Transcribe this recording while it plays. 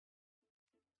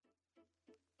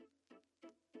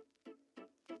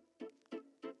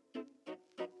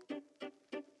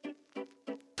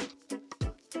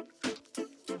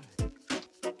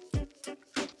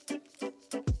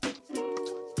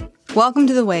Welcome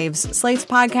to The Waves, Slate's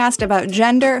podcast about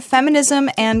gender, feminism,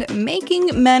 and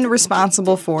making men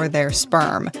responsible for their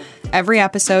sperm. Every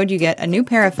episode, you get a new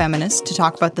pair of feminists to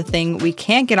talk about the thing we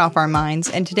can't get off our minds,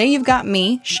 and today you've got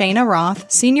me, Shayna Roth,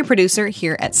 senior producer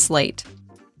here at Slate.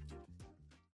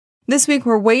 This week,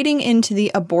 we're wading into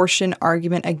the abortion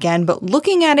argument again, but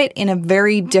looking at it in a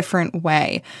very different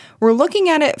way. We're looking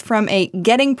at it from a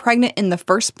getting pregnant in the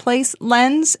first place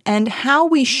lens and how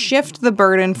we shift the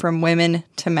burden from women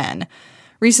to men.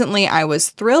 Recently, I was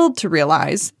thrilled to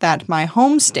realize that my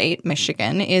home state,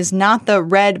 Michigan, is not the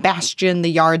red bastion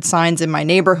the yard signs in my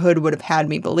neighborhood would have had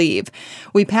me believe.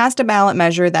 We passed a ballot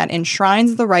measure that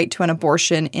enshrines the right to an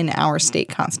abortion in our state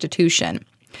constitution,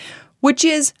 which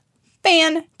is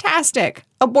fantastic.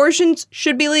 Abortions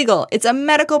should be legal. It's a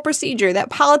medical procedure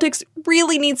that politics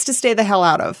really needs to stay the hell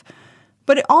out of.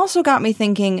 But it also got me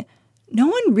thinking, no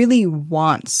one really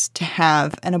wants to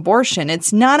have an abortion.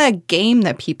 It's not a game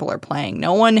that people are playing.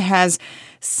 No one has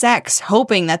sex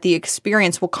hoping that the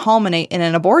experience will culminate in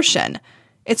an abortion.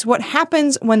 It's what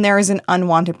happens when there is an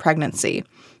unwanted pregnancy.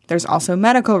 There's also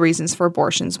medical reasons for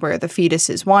abortions where the fetus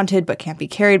is wanted but can't be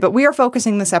carried, but we are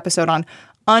focusing this episode on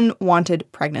unwanted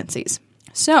pregnancies.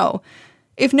 So,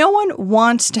 if no one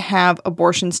wants to have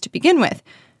abortions to begin with,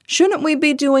 shouldn't we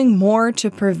be doing more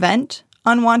to prevent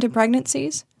unwanted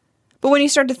pregnancies? But when you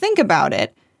start to think about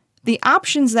it, the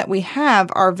options that we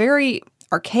have are very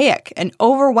archaic and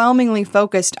overwhelmingly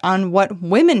focused on what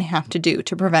women have to do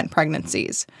to prevent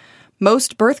pregnancies.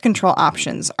 Most birth control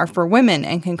options are for women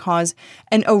and can cause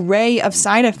an array of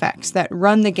side effects that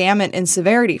run the gamut in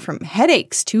severity from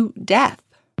headaches to death.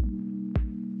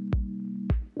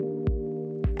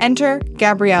 Enter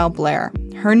Gabrielle Blair.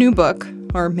 Her new book,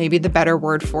 or maybe the better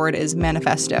word for it is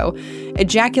manifesto,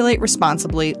 Ejaculate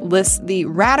Responsibly, lists the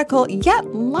radical yet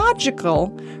logical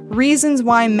reasons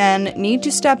why men need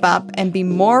to step up and be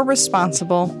more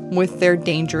responsible with their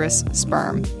dangerous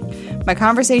sperm. My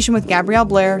conversation with Gabrielle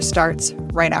Blair starts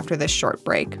right after this short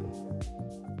break.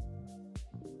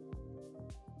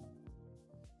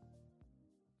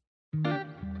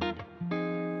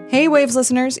 Hey Waves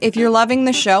listeners, if you're loving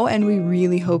the show, and we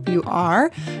really hope you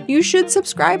are, you should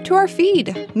subscribe to our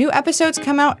feed. New episodes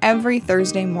come out every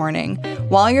Thursday morning.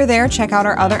 While you're there, check out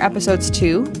our other episodes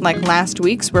too, like last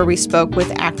week's where we spoke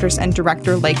with actress and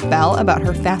director Lake Bell about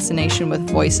her fascination with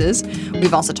voices.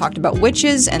 We've also talked about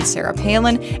witches and Sarah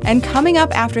Palin, and coming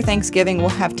up after Thanksgiving, we'll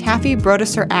have Taffy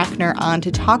Brodesser-Akner on to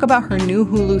talk about her new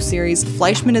Hulu series,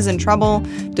 Fleischman is in Trouble,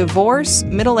 divorce,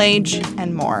 middle age,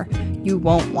 and more. You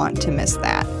won't want to miss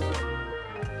that.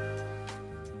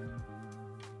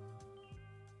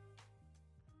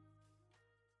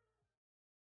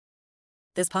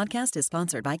 This podcast is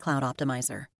sponsored by Cloud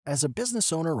Optimizer. As a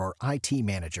business owner or IT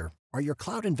manager, are your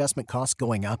cloud investment costs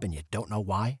going up and you don't know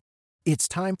why? It's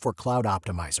time for Cloud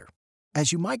Optimizer.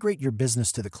 As you migrate your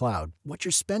business to the cloud, what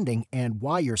you're spending and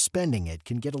why you're spending it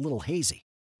can get a little hazy.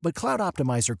 But Cloud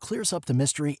Optimizer clears up the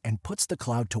mystery and puts the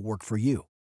cloud to work for you.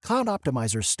 Cloud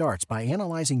Optimizer starts by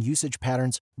analyzing usage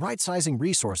patterns, right-sizing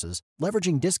resources,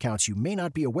 leveraging discounts you may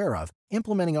not be aware of,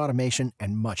 implementing automation,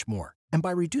 and much more. And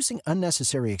by reducing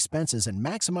unnecessary expenses and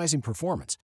maximizing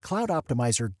performance, Cloud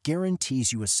Optimizer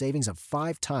guarantees you a savings of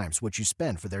 5 times what you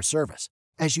spend for their service.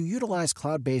 As you utilize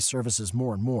cloud-based services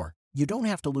more and more, you don't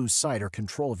have to lose sight or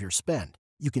control of your spend.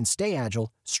 You can stay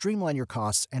agile, streamline your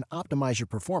costs, and optimize your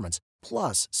performance,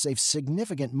 plus save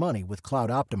significant money with Cloud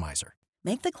Optimizer.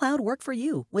 Make the cloud work for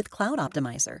you with Cloud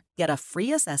Optimizer. Get a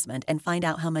free assessment and find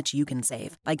out how much you can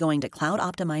save by going to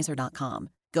cloudoptimizer.com.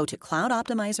 Go to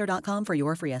cloudoptimizer.com for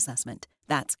your free assessment.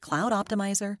 That's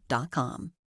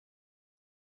cloudoptimizer.com.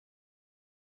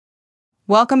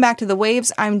 Welcome back to The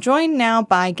Waves. I'm joined now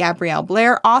by Gabrielle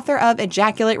Blair, author of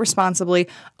Ejaculate Responsibly,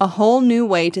 A Whole New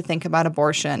Way to Think About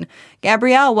Abortion.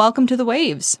 Gabrielle, welcome to The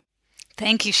Waves.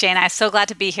 Thank you, Shayna. I'm so glad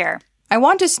to be here. I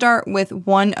want to start with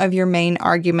one of your main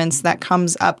arguments that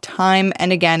comes up time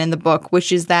and again in the book,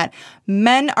 which is that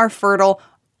men are fertile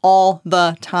all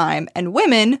the time and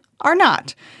women are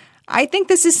not. I think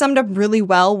this is summed up really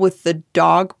well with the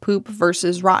dog poop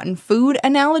versus rotten food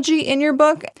analogy in your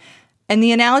book. And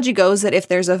the analogy goes that if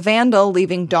there's a vandal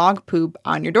leaving dog poop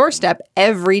on your doorstep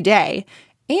every day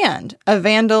and a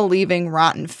vandal leaving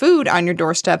rotten food on your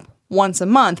doorstep once a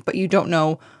month, but you don't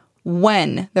know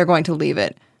when they're going to leave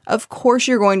it, of course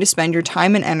you're going to spend your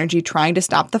time and energy trying to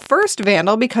stop the first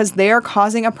vandal because they are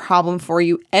causing a problem for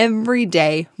you every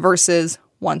day versus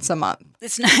once a month.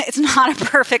 It's not a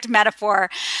perfect metaphor,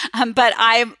 but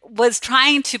I was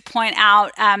trying to point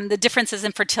out the differences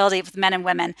in fertility with men and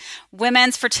women.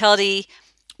 Women's fertility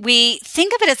we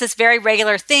think of it as this very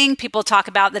regular thing. People talk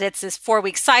about that it's this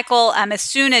 4-week cycle. As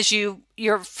soon as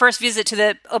your first visit to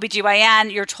the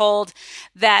OBGYN, you're told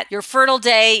that your fertile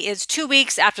day is 2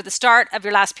 weeks after the start of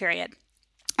your last period.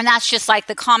 And that's just like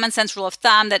the common sense rule of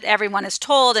thumb that everyone is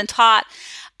told and taught.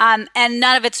 And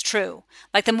none of it's true.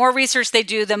 Like the more research they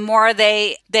do, the more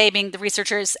they being the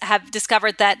researchers, have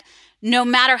discovered that no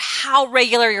matter how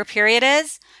regular your period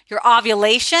is, your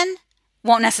ovulation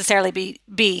won't necessarily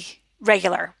be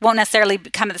regular, won't necessarily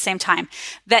come at the same time.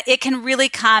 That it can really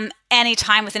come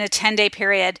anytime within a 10-day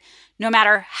period, no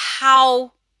matter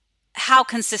how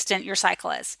consistent your cycle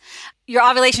is. Your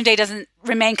ovulation day doesn't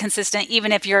remain consistent,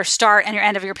 even if your start and your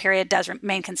end of your period does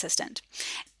remain consistent.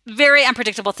 Very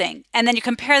unpredictable thing. And then you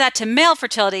compare that to male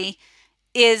fertility,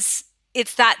 it's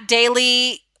that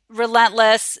daily,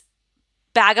 relentless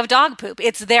bag of dog poop.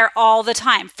 It's there all the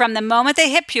time. From the moment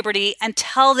they hit puberty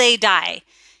until they die,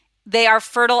 they are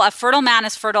fertile. A fertile man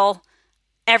is fertile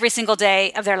every single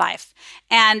day of their life.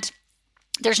 And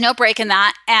there's no break in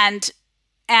that. And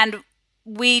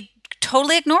we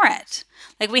totally ignore it.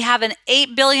 Like we have an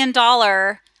 $8 billion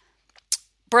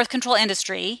birth control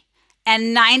industry,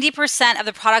 and 90% of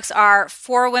the products are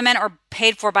for women or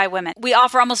paid for by women. We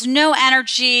offer almost no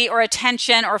energy or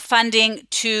attention or funding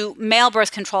to male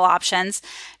birth control options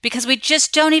because we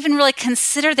just don't even really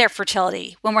consider their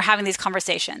fertility when we're having these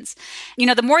conversations. You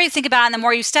know, the more you think about it and the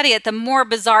more you study it, the more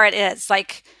bizarre it is.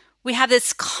 Like we have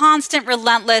this constant,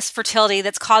 relentless fertility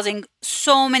that's causing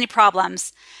so many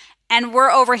problems. And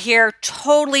we're over here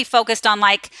totally focused on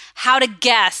like how to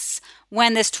guess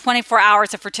when this 24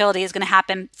 hours of fertility is going to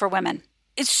happen for women.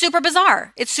 It's super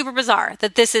bizarre. It's super bizarre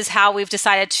that this is how we've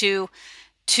decided to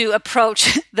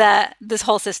approach this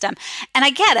whole system. And I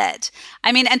get it.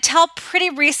 I mean, until pretty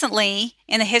recently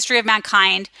in the history of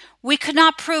mankind, we could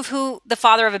not prove who the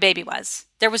father of a baby was.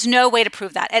 There was no way to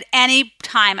prove that. At any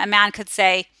time, a man could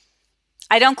say,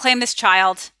 I don't claim this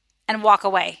child, and walk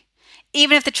away,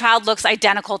 even if the child looks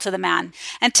identical to the man,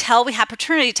 until we have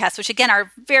paternity tests, which again are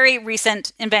a very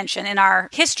recent invention in our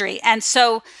history. And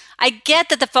so I get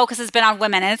that the focus has been on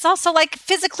women. And it's also like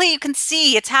physically you can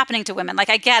see it's happening to women. Like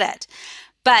I get it.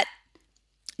 But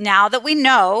now that we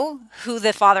know who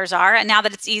the fathers are, and now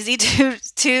that it's easy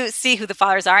to see who the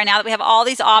fathers are, and now that we have all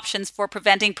these options for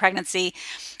preventing pregnancy,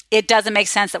 it doesn't make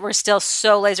sense that we're still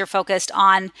so laser focused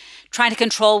on trying to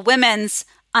control women's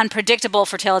unpredictable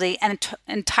fertility and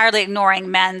entirely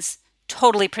ignoring men's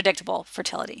totally predictable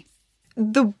fertility.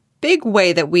 The big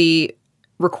way that we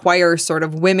require sort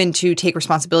of women to take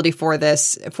responsibility for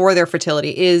this, for their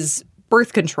fertility, is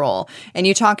birth control. And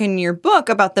you talk in your book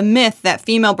about the myth that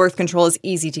female birth control is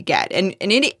easy to get. And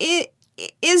it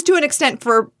is to an extent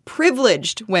for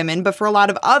privileged women, but for a lot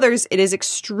of others, it is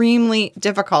extremely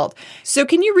difficult. So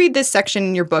can you read this section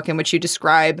in your book in which you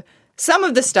describe some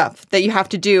of the stuff that you have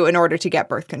to do in order to get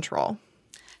birth control?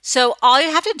 So all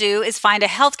you have to do is find a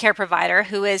healthcare provider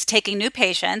who is taking new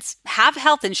patients, have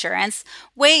health insurance,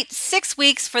 wait 6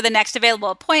 weeks for the next available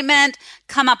appointment,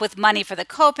 come up with money for the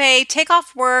copay, take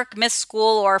off work, miss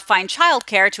school, or find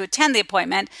childcare to attend the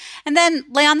appointment, and then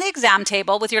lay on the exam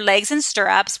table with your legs in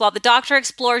stirrups while the doctor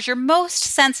explores your most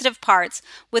sensitive parts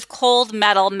with cold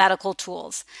metal medical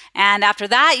tools. And after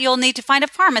that, you'll need to find a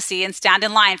pharmacy and stand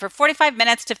in line for 45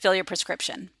 minutes to fill your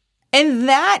prescription. And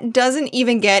that doesn't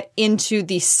even get into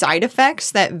the side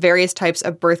effects that various types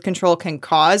of birth control can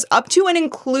cause, up to and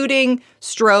including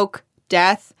stroke,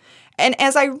 death. And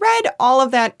as I read all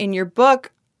of that in your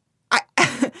book, I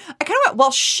kind of went,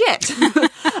 well, shit.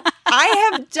 I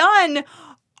have done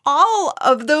all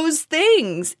of those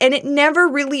things. And it never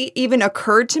really even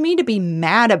occurred to me to be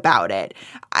mad about it.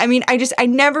 I mean, I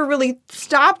never really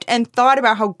stopped and thought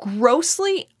about how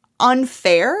grossly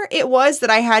unfair it was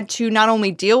that I had to not only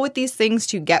deal with these things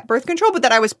to get birth control, but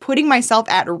that I was putting myself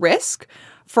at risk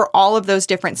for all of those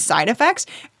different side effects.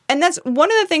 And that's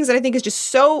one of the things that I think is just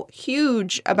so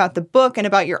huge about the book and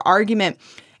about your argument,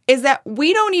 is that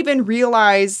we don't even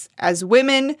realize as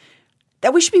women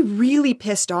that we should be really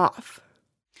pissed off.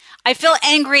 I feel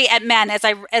angry at men as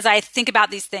I think about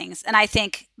these things. And I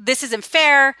think, this isn't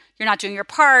fair. You're not doing your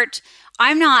part.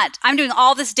 I'm doing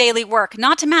all this daily work,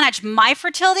 not to manage my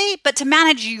fertility, but to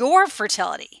manage your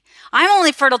fertility. I'm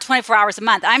only fertile 24 hours a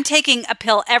month. I'm taking a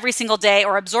pill every single day,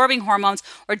 or absorbing hormones,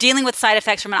 or dealing with side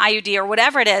effects from an IUD or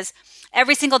whatever it is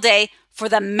every single day for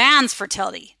the man's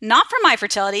fertility, not for my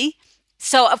fertility.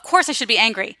 So of course I should be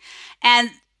angry.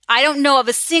 And I don't know of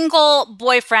a single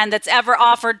boyfriend that's ever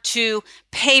offered to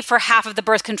pay for half of the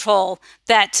birth control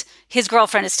that his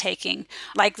girlfriend is taking.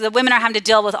 Like, the women are having to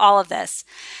deal with all of this.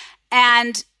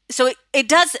 And so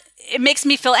it makes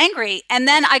me feel angry. And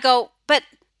then I go, but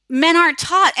men aren't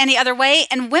taught any other way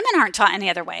and women aren't taught any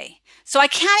other way. So I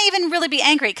can't even really be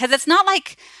angry because it's not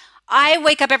like I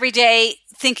wake up every day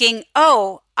thinking,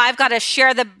 oh, I've got to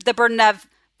share the burden of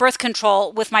birth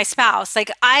control with my spouse.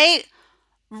 Like I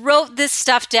wrote these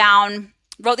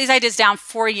ideas down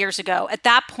 4 years ago. At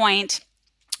that point,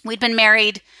 we'd been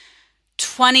married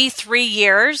 23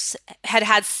 years,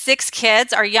 had 6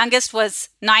 kids. Our youngest was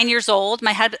 9 years old.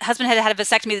 My husband had had a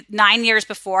vasectomy 9 years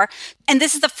before. And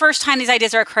this is the first time these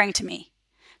ideas are occurring to me.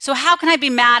 So how can I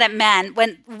be mad at men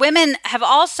when women have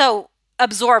also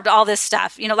absorbed all this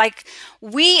stuff? Like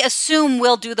we assume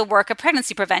we'll do the work of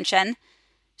pregnancy prevention.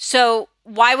 So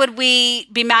why would we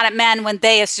be mad at men when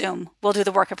they assume we'll do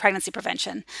the work of pregnancy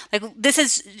prevention? Like this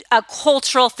is a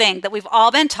cultural thing that we've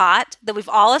all been taught, that we've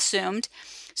all assumed.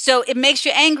 So it makes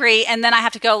you angry. And then I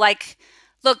have to go like,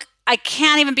 look, I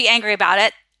can't even be angry about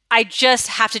it. I just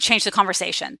have to change the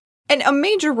conversation. And a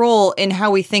major role in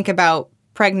how we think about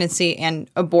pregnancy and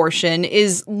abortion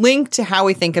is linked to how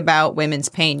we think about women's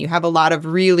pain. You have a lot of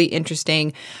really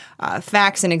interesting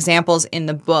facts and examples in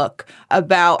the book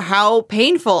about how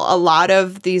painful a lot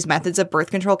of these methods of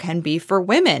birth control can be for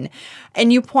women.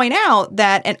 And you point out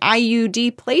that an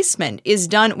IUD placement is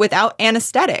done without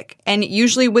anesthetic and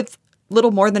usually with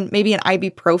little more than maybe an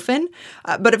ibuprofen.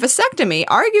 But a vasectomy,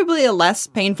 arguably a less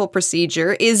painful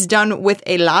procedure, is done with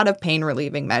a lot of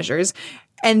pain-relieving measures.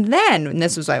 And then, and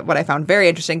this was what I found very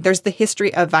interesting, there's the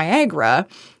history of Viagra,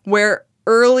 where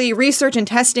early research and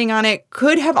testing on it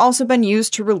could have also been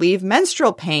used to relieve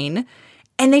menstrual pain.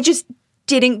 And they just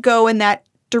didn't go in that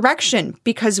direction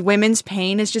because women's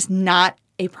pain is just not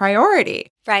a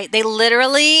priority. Right. They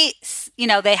literally,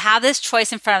 they have this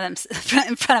choice in front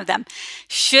of them.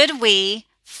 Should we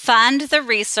fund the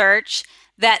research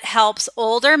that helps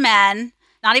older men,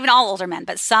 not even all older men,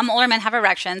 but some older men have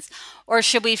erections, or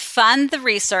should we fund the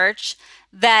research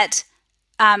that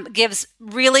gives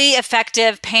really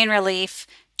effective pain relief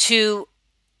to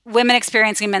women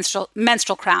experiencing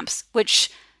menstrual cramps,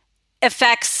 which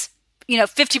affects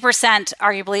 50%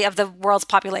 arguably of the world's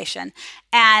population?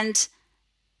 And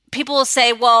people will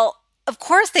say, well, of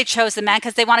course they chose the men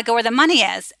because they want to go where the money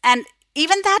is. And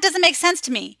even that doesn't make sense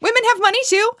to me. Women have money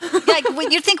too. Like,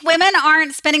 you think women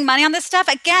aren't spending money on this stuff?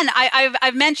 Again,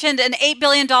 I've mentioned an $8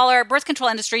 billion birth control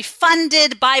industry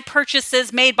funded by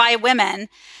purchases made by women.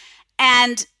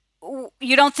 And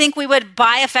you don't think we would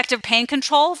buy effective pain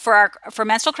control for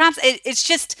menstrual cramps? It's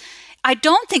just, I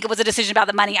don't think it was a decision about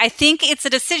the money. I think it's a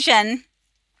decision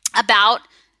about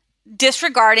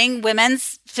disregarding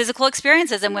women's physical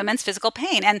experiences and women's physical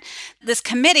pain. And this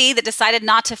committee that decided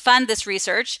not to fund this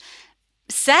research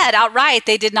said outright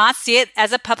they did not see it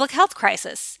as a public health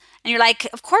crisis. And you're like,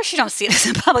 of course you don't see it as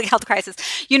a public health crisis.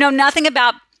 You know nothing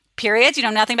about periods. You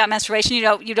know nothing about menstruation.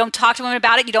 You don't talk to women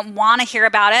about it. You don't want to hear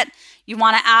about it. You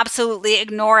want to absolutely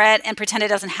ignore it and pretend it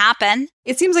doesn't happen.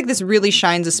 It seems like this really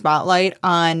shines a spotlight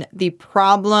on the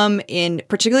problem in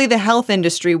particularly the health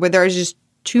industry where there's just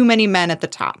too many men at the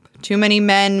top, too many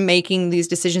men making these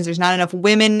decisions. There's not enough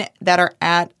women that are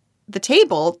at the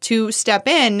table to step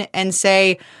in and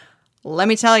say, let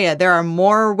me tell you, there are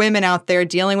more women out there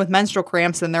dealing with menstrual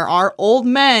cramps than there are old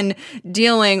men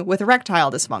dealing with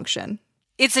erectile dysfunction.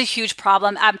 It's a huge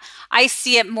problem. I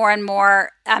see it more and more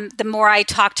the more I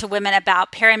talk to women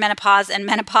about perimenopause and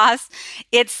menopause.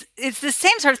 It's the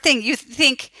same sort of thing. You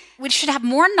think we should have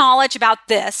more knowledge about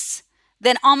this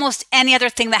than almost any other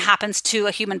thing that happens to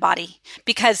a human body,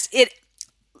 because it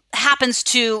happens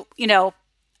to,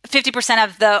 50%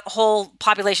 of the whole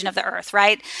population of the earth,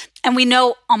 right? And we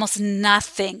know almost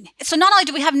nothing. So not only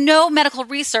do we have no medical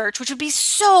research, which would be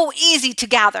so easy to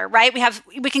gather, right?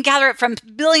 We can gather it from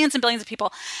billions and billions of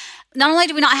people. Not only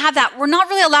do we not have that, we're not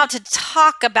really allowed to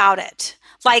talk about it.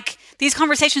 Like, these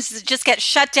conversations just get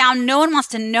shut down. No one wants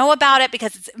to know about it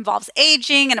because it involves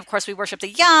aging. And of course, we worship the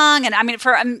young. And I mean,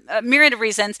 for a myriad of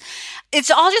reasons,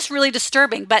 it's all just really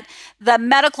disturbing. But the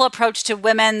medical approach to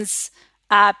women's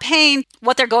pain,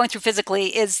 what they're going through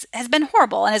physically, has been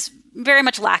horrible and is very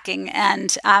much lacking.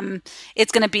 And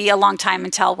it's going to be a long time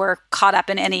until we're caught up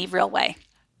in any real way.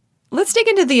 Let's dig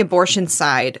into the abortion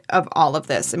side of all of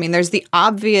this. I mean, there's the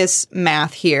obvious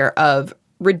math here of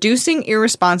reducing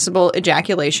irresponsible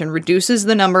ejaculation reduces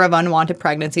the number of unwanted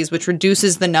pregnancies, which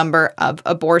reduces the number of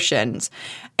abortions.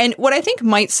 And what I think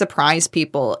might surprise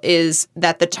people is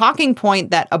that the talking point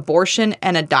that abortion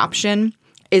and adoption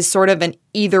is sort of an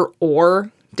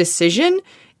either-or decision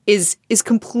is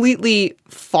completely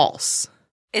false.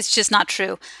 It's just not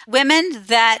true. Women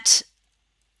that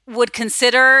would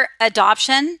consider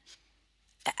adoption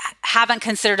haven't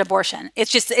considered abortion.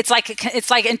 It's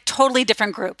like in totally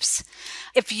different groups.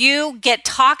 If you get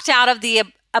talked out of the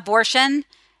abortion,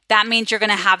 that means you're going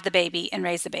to have the baby and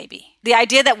raise the baby. The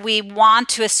idea that we want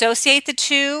to associate the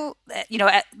two,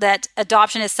 that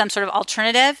adoption is some sort of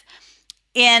alternative,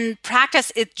 in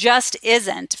practice, it just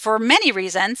isn't for many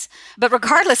reasons. But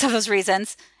regardless of those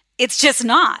reasons, it's just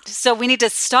not. So we need to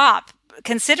stop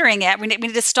considering it. We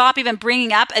need to stop even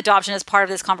bringing up adoption as part of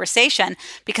this conversation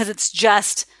because it's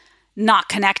just not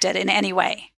connected in any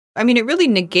way. I mean, it really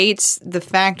negates the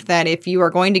fact that if you are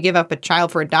going to give up a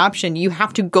child for adoption, you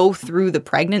have to go through the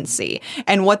pregnancy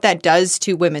and what that does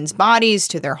to women's bodies,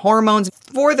 to their hormones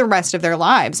for the rest of their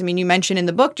lives. I mean, you mentioned in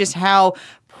the book just how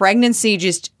pregnancy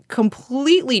just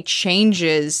completely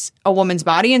changes a woman's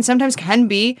body and sometimes can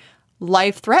be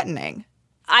life-threatening.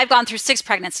 I've gone through 6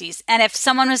 pregnancies. And if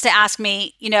someone was to ask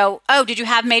me, oh, did you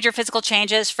have major physical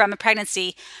changes from a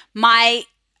pregnancy?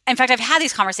 In fact, I've had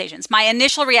these conversations. My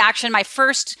initial reaction, my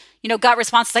first, gut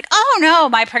response is like, oh no,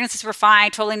 my pregnancies were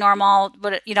fine, totally normal.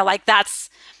 But, that's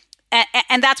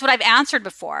what I've answered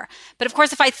before. But of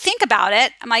course, if I think about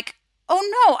it, I'm like,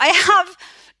 oh no, I have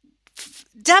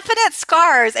definite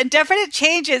scars and definite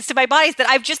changes to my body that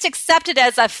I've just accepted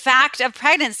as a fact of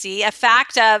pregnancy, a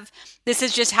fact of this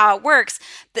is just how it works.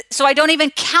 So I don't even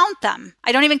count them.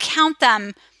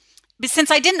 But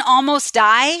since I didn't almost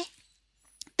die,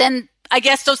 then I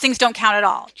guess those things don't count at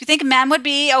all. Do you think men would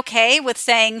be okay with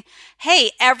saying,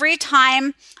 hey, every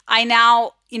time I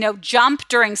now, jump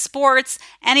during sports,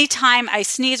 anytime I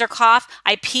sneeze or cough,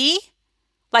 I pee?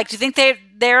 Like, do you think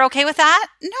they're okay with that?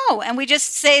 No. And we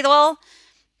just say, well,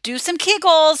 do some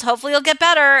Kegels. Hopefully you'll get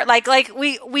better. Like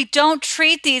we don't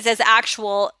treat these as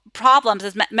actual problems,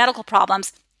 as medical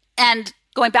problems. And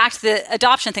going back to the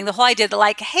adoption thing, the whole idea that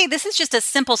like, hey, this is just a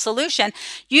simple solution.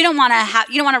 You don't want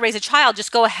to raise a child.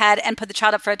 Just go ahead and put the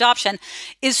child up for adoption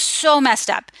is so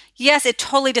messed up. Yes, it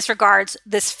totally disregards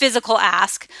this physical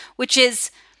ask, which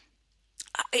is,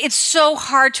 it's so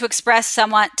hard to express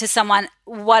to someone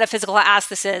what a physical ask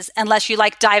this is unless you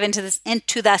dive into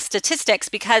the statistics,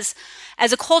 because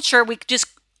as a culture, we just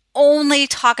only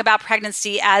talk about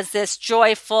pregnancy as this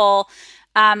joyful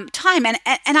time. And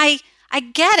I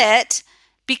get it,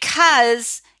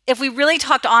 because if we really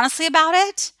talked honestly about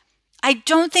it, I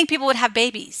don't think people would have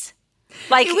babies.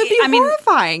 It would be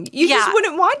horrifying. You just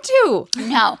wouldn't want to.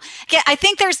 No. Yeah, I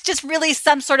think there's just really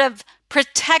some sort of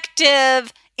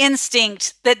protective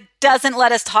instinct that doesn't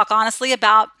let us talk honestly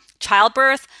about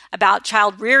childbirth, about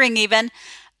child rearing even,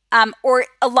 or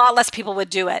a lot less people would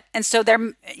do it. And so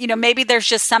maybe there's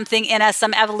just something in us,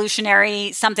 some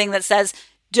evolutionary something that says,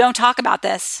 don't talk about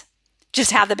this,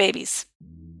 just have the babies.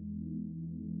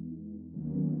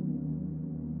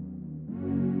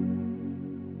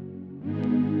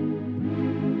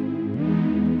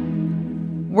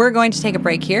 We're going to take a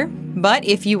break here, but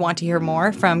if you want to hear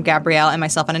more from Gabrielle and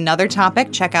myself on another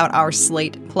topic, check out our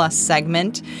Slate Plus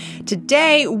segment.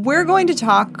 Today, we're going to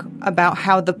talk about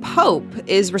how the Pope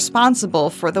is responsible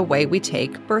for the way we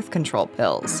take birth control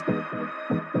pills.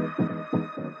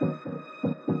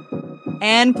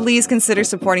 And please consider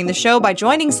supporting the show by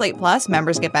joining Slate Plus.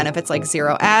 Members get benefits like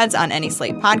 0 ads on any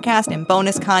Slate podcast and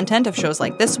bonus content of shows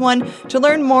like this one. To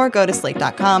learn more, go to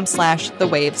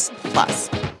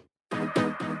slate.com/thewavesplus.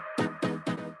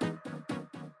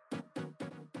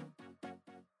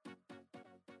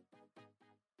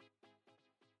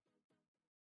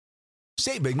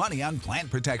 Save big money on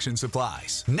plant protection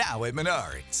supplies, now at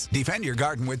Menards. Defend your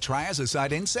garden with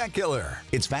Triazicide Insect Killer.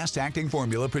 Its fast-acting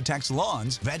formula protects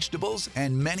lawns, vegetables,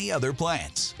 and many other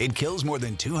plants. It kills more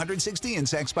than 260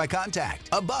 insects by contact,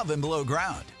 above and below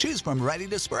ground. Choose from ready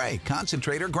to spray,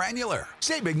 concentrate, or granular.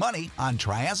 Save big money on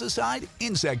Triazicide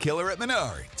Insect Killer at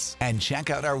Menards. And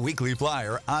check out our weekly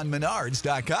flyer on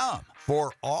Menards.com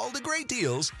for all the great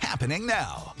deals happening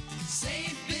now.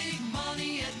 Save big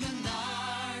money at Menards.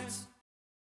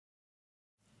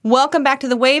 Welcome back to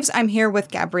The Waves. I'm here with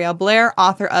Gabrielle Blair,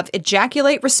 author of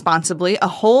Ejaculate Responsibly, A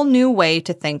Whole New Way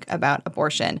to Think About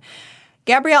Abortion.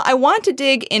 Gabrielle, I want to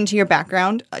dig into your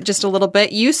background just a little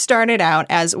bit. You started out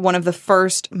as one of the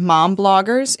first mom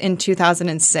bloggers in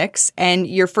 2006, and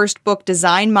your first book,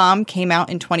 Design Mom, came out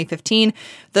in 2015.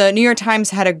 The New York Times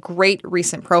had a great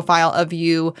recent profile of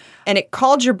you, and it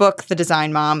called your book, The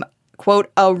Design Mom,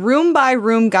 quote, a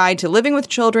room-by-room guide to living with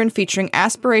children featuring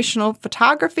aspirational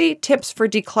photography, tips for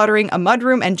decluttering a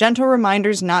mudroom, and gentle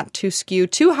reminders not to skew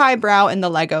too highbrow in the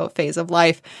Lego phase of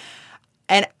life.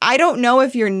 And I don't know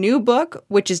if your new book,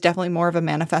 which is definitely more of a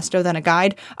manifesto than a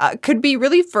guide, could be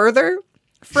really further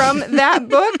from that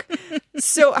book.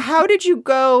 So how did you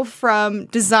go from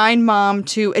Design Mom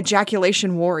to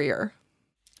Ejaculation Warrior?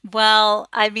 Well,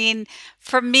 I mean,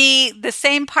 for me, the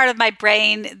same part of my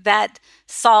brain that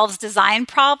solves design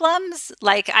problems,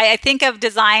 like I think of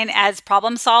design as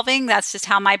problem solving. That's just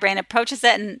how my brain approaches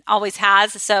it and always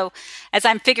has. So as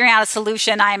I'm figuring out a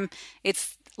solution,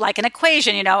 it's like an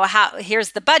equation,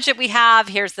 here's the budget we have,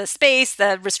 here's the space,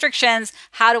 the restrictions.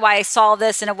 How do I solve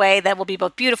this in a way that will be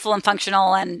both beautiful and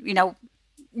functional and,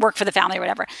 work for the family or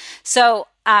whatever? So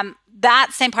that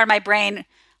same part of my brain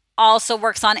also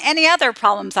works on any other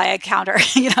problems I encounter.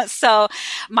 So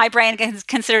my brain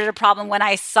considered it a problem when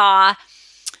I saw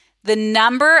the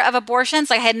number of abortions.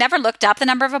 Like I had never looked up the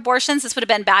number of abortions. This would have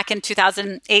been back in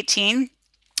 2018.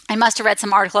 I must have read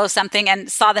some article or something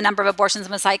and saw the number of abortions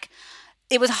and was like,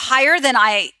 it was higher than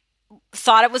I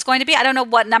thought it was going to be. I don't know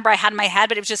what number I had in my head,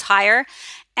 but it was just higher.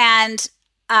 And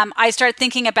I started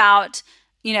thinking about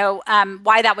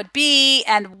why that would be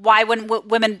and why wouldn't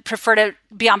women prefer to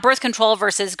be on birth control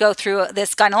versus go through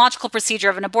this gynecological procedure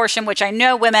of an abortion, which I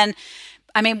know women,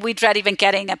 we dread even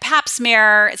getting a pap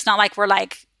smear. It's not like we're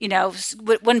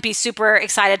wouldn't be super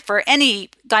excited for any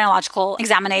gynecological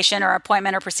examination or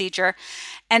appointment or procedure.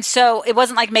 And so it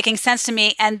wasn't like making sense to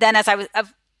me. And then as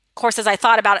I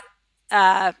thought about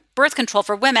birth control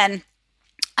for women,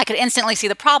 I could instantly see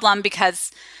the problem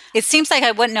because it seems like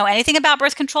I wouldn't know anything about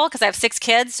birth control because I have 6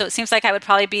 kids. So it seems like I would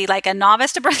probably be like a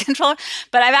novice to birth control,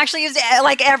 but I've actually used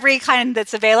like every kind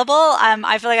that's available.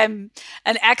 I feel like I'm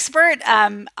an expert.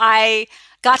 I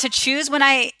got to choose when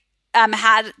I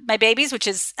had my babies, which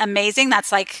is amazing.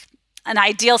 That's like an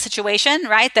ideal situation,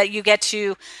 right? That you get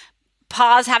to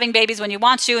pause having babies when you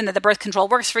want to, and that the birth control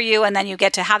works for you. And then you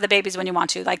get to have the babies when you want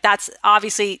to. Like that's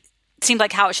obviously seemed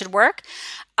like how it should work.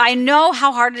 I know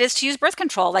how hard it is to use birth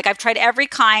control. Like I've tried every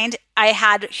kind. I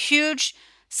had huge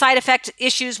side effect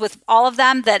issues with all of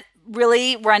them that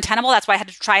really were untenable. That's why I had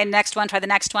to try the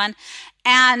next one.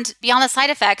 And beyond the side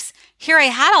effects, here I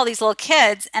had all these little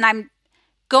kids and I'm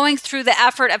going through the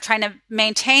effort of trying to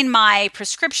maintain my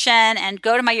prescription and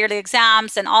go to my yearly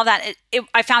exams and all that.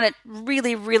 I found it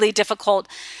really, really difficult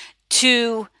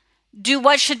to do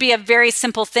what should be a very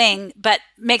simple thing, but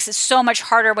makes it so much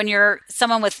harder when you're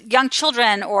someone with young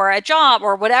children or a job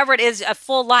or whatever it is, a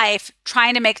full life,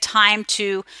 trying to make time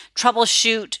to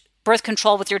troubleshoot birth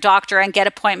control with your doctor and get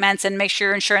appointments and make sure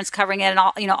your insurance covering it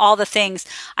and all the things.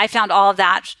 I found all of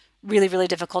that really, really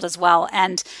difficult as well.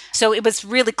 And so it was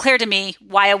really clear to me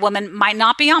why a woman might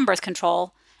not be on birth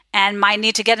control and might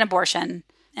need to get an abortion.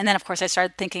 And then, of course, I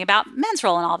started thinking about men's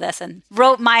role in all this and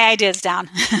wrote my ideas down.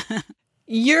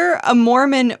 You're a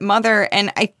Mormon mother,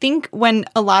 and I think when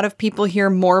a lot of people hear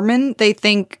Mormon, they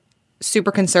think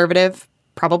super conservative,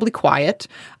 probably quiet.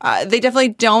 They definitely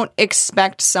don't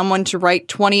expect someone to write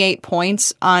 28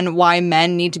 points on why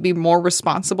men need to be more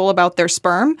responsible about their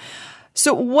sperm.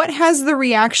 So what has the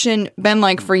reaction been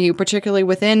like for you, particularly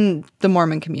within the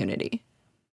Mormon community?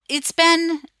 It's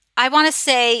been, I want to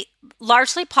say,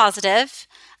 largely positive.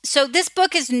 So this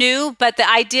book is new, but the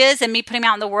ideas and me putting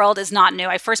them out in the world is not new.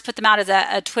 I first put them out as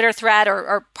a Twitter thread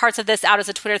or parts of this out as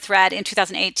a Twitter thread in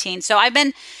 2018. So I've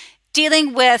been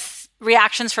dealing with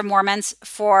reactions from Mormons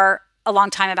for a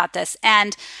long time about this.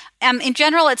 And in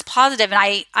general, it's positive.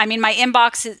 And I mean, my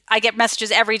inbox, I get messages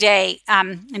every day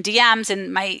and DMs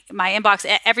in my inbox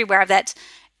everywhere that,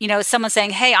 someone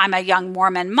saying, hey, I'm a young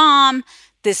Mormon mom.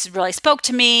 This really spoke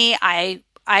to me.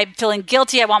 I'm feeling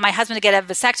guilty. I want my husband to get a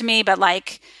vasectomy, but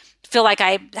feel like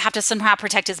I have to somehow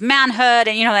protect his manhood.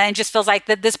 And, and it just feels like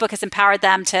that this book has empowered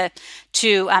them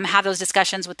to have those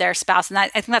discussions with their spouse. And I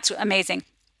think that's amazing.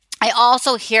 I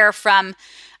also hear from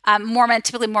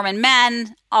typically Mormon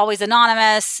men, always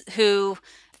anonymous, who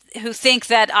think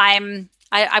that I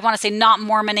want to say not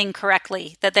Mormoning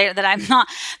correctly, that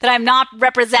I'm not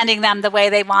representing them the way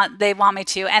they want me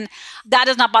to. And that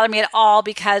does not bother me at all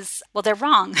because, well, they're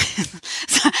wrong.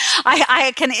 So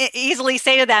I can easily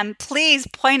say to them, please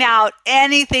point out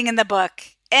anything in the book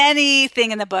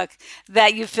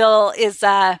that you feel is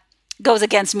goes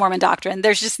against Mormon doctrine.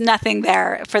 There's just nothing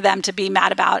there for them to be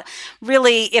mad about.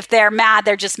 Really, if they're mad,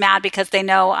 they're just mad because they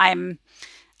know I'm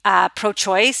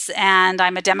pro-choice and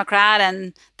I'm a Democrat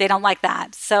and they don't like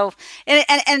that. So,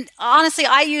 and honestly,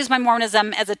 I use my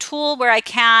Mormonism as a tool where I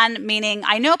can, meaning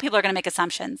I know people are going to make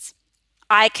assumptions.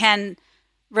 I can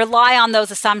rely on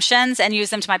those assumptions and use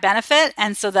them to my benefit.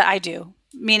 And so that I do,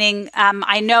 meaning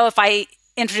I know if I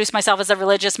introduce myself as a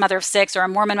religious mother of 6 or a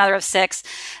Mormon mother of 6,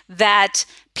 that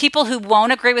people who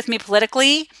won't agree with me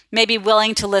politically may be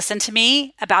willing to listen to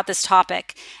me about this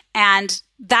topic. And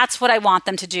that's what I want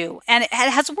them to do. And it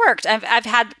has worked. I've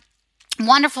had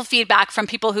wonderful feedback from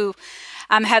people who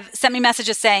have sent me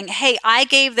messages saying, hey, I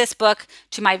gave this book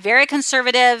to my very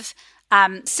conservative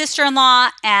sister-in-law,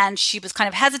 and she was kind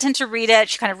of hesitant to read it.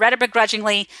 She kind of read it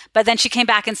begrudgingly, but then she came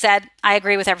back and said, I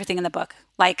agree with everything in the book.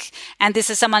 And this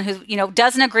is someone who,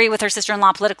 doesn't agree with her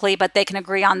sister-in-law politically, but they can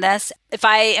agree on this. If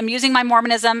I am using my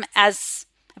Mormonism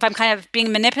if I'm kind of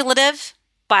being manipulative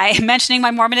by mentioning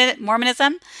my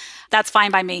Mormonism, that's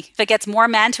fine by me. If it gets more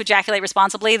men to ejaculate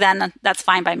responsibly, then that's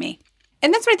fine by me.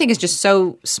 And that's what I think is just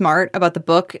so smart about the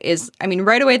book is,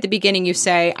 right away at the beginning you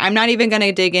say, I'm not even going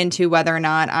to dig into whether or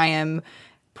not I am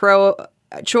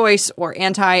pro-choice or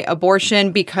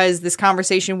anti-abortion because this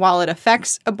conversation, while it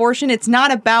affects abortion, it's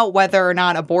not about whether or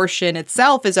not abortion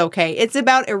itself is okay. It's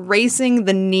about erasing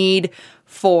the need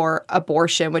for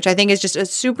abortion, which I think is just a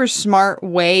super smart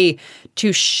way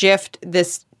to shift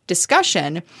this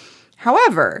discussion.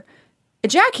 However,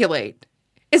 ejaculate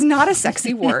is not a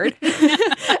sexy word.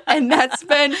 And that's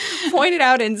been pointed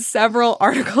out in several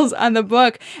articles on the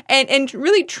book. And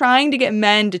really trying to get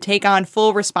men to take on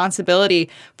full responsibility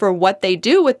for what they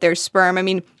do with their sperm.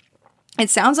 It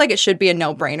sounds like it should be a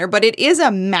no-brainer, but it is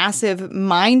a massive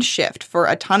mind shift for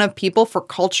a ton of people, for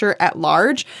culture at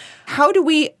large. How do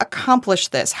we accomplish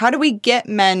this? How do we get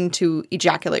men to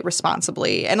ejaculate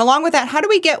responsibly? And along with that, how do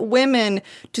we get women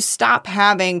to stop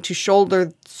having to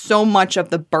shoulder so much of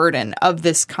the burden of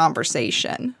this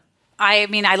conversation?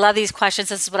 I love these questions.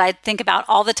 This is what I think about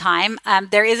all the time.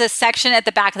 There is a section at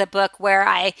the back of the book where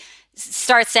I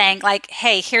start saying,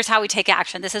 hey, here's how we take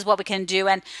action. This is what we can do.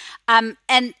 And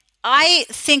I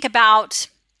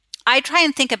try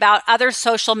and think about other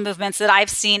social movements that I've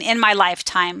seen in my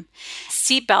lifetime.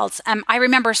 Seatbelts. I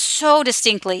remember so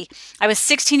distinctly, I was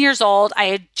 16 years old. I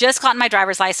had just gotten my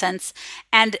driver's license.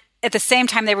 And at the same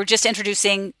time, they were just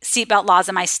introducing seatbelt laws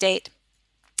in my state.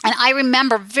 And I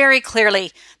remember very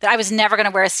clearly that I was never going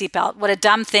to wear a seatbelt. What a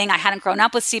dumb thing. I hadn't grown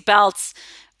up with seatbelts.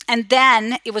 And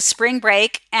then it was spring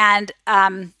break and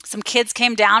some kids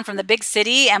came down from the big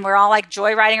city and we're all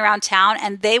joyriding around town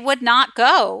and they would not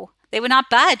go. They would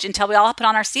not budge until we all put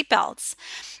on our seatbelts.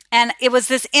 And it was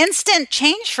this instant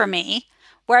change for me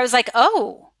where I was like,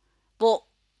 oh, well,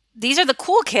 these are the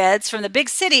cool kids from the big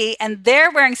city and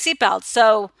they're wearing seatbelts.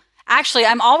 So actually,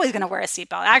 I'm always going to wear a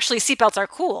seatbelt. Actually, seatbelts are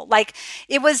cool.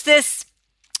 It was this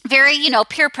very,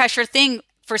 peer pressure thing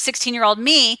for 16-year-old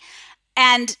me.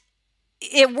 And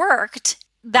it worked.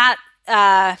 That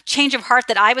change of heart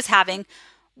that I was having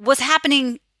was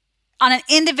happening on an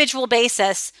individual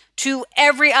basis to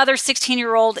every other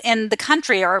 16-year-old in the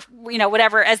country or,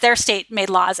 whatever, as their state made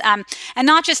laws. And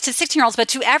not just to 16-year-olds, but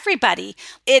to everybody.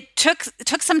 It took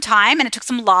some time and it took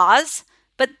some laws,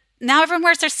 but now everyone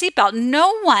wears their seatbelt.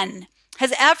 No one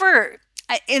has ever,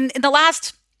 in the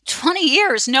last 20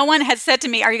 years, no one has said to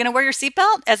me, are you going to wear your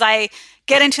seatbelt as I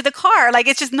get into the car?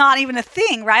 It's just not even a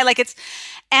thing, right?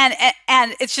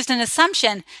 And it's just an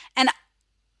assumption. And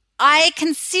I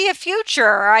can see a future,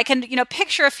 or I can,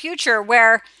 picture a future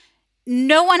where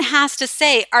no one has to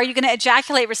say, are you going to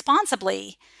ejaculate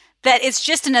responsibly? That it's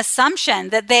just an assumption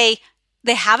that they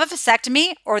have a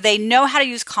vasectomy or they know how to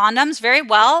use condoms very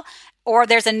well, or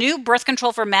there's a new birth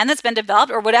control for men that's been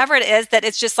developed or whatever it is, that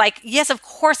it's just yes, of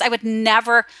course, I would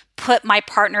never put my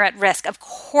partner at risk. Of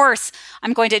course,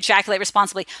 I'm going to ejaculate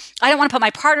responsibly. I don't want to put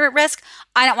my partner at risk.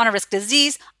 I don't want to risk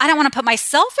disease. I don't want to put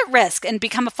myself at risk and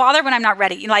become a father when I'm not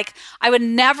ready. I would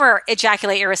never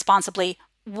ejaculate irresponsibly.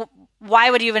 Why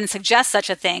would you even suggest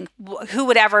such a thing? Who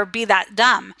would ever be that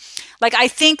dumb? I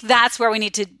think that's where we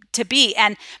need to be.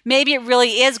 And maybe it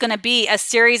really is going to be a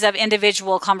series of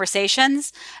individual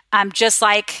conversations, just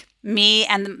like me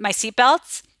and my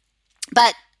seatbelts.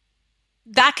 But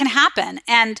that can happen.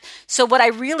 And so what I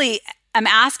really am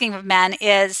asking of men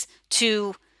is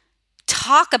to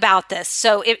talk about this.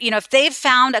 So if they've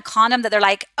found a condom that they're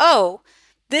like, oh,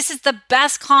 this is the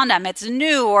best condom, it's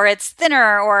new or it's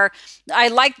thinner, or I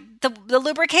like the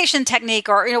lubrication technique,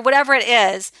 or whatever it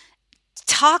is,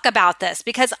 talk about this,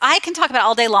 because I can talk about it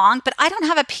all day long, but I don't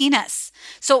have a penis.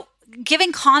 So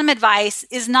giving condom advice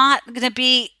is not going to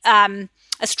be a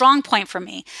strong point for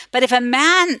me. But if a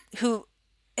man who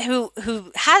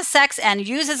has sex and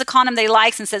uses a condom they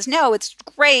likes and says, no, it's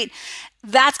great,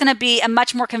 that's going to be a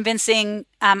much more convincing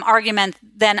argument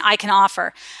than I can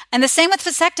offer. And the same with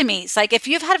vasectomies. If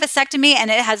you've had a vasectomy and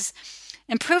it has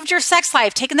improved your sex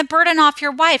life, taken the burden off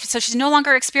your wife, so she's no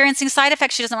longer experiencing side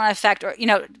effects she doesn't want to affect, or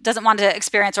doesn't want to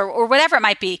experience, or whatever it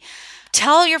might be,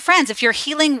 tell your friends if your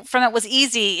healing from it was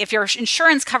easy, if your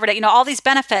insurance covered it, all these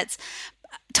benefits.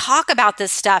 Talk about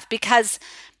this stuff, because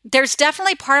there's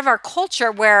definitely part of our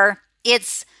culture where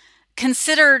it's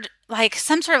considered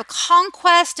some sort of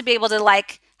conquest to be able to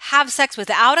have sex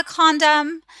without a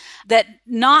condom, that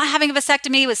not having a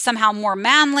vasectomy was somehow more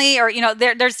manly, or,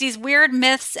 there's these weird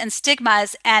myths and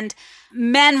stigmas, and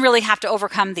men really have to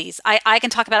overcome these. I can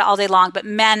talk about it all day long, but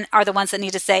men are the ones that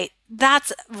need to say,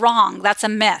 that's wrong. That's a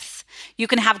myth. You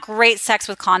can have great sex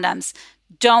with condoms.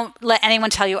 Don't let anyone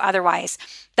tell you otherwise.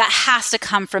 That has to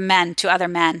come from men to other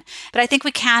men. But I think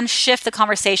we can shift the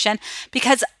conversation,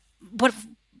 because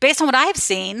based on what I've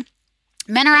seen,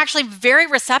 men are actually very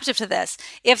receptive to this.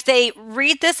 If they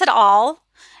read this at all,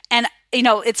 and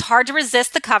it's hard to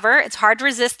resist the cover, it's hard to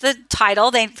resist the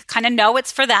title. They kind of know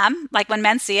it's for them. Like when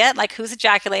men see it, like, who's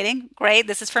ejaculating? Great,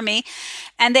 this is for me.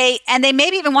 And they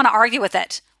maybe even want to argue with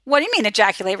it. What do you mean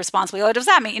ejaculate responsibly? What does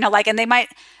that mean? And they might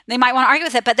want to argue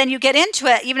with it. But then you get into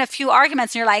it, even a few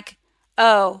arguments, and you're like,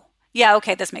 oh, yeah,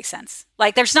 okay, this makes sense.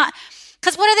 Like, there's not.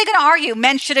 Because what are they going to argue?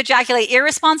 Men should ejaculate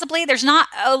irresponsibly? There's not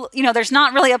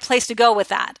really a place to go with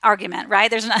that argument, right?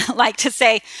 There's not like to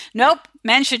say, nope,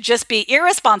 men should just be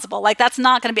irresponsible. Like, that's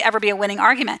not going to ever be a winning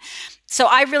argument. So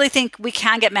I really think we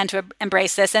can get men to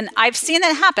embrace this. And I've seen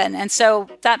that happen. And so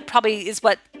that probably is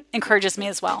what encourages me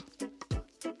as well.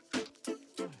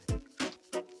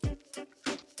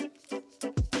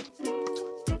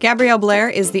 Gabrielle Blair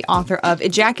is the author of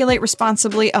Ejaculate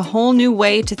Responsibly, A Whole New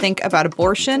Way to Think About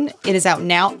Abortion. It is out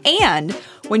now. And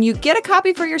when you get a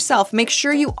copy for yourself, make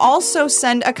sure you also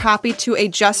send a copy to a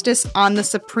justice on the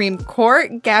Supreme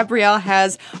Court. Gabrielle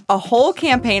has a whole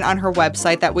campaign on her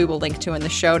website that we will link to in the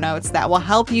show notes that will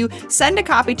help you send a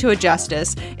copy to a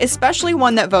justice, especially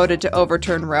one that voted to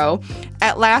overturn Roe.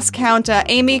 At last count,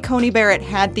 Amy Coney Barrett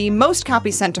had the most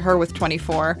copies sent to her with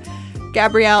 24.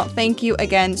 Gabrielle, thank you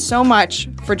again so much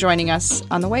for joining us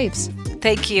on The Waves.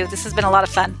 Thank you. This has been a lot of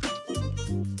fun.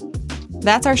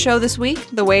 That's our show this week.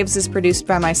 The Waves is produced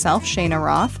by myself, Shayna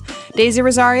Roth. Daisy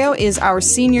Rosario is our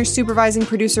senior supervising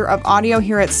producer of audio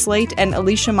here at Slate, and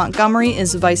Alicia Montgomery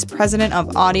is vice president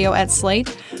of audio at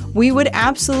Slate. We would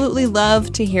absolutely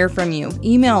love to hear from you.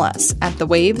 Email us at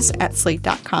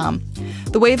thewaves@slate.com.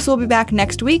 The Waves will be back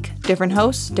next week. Different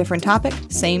hosts, different topic,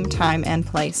 same time and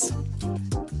place.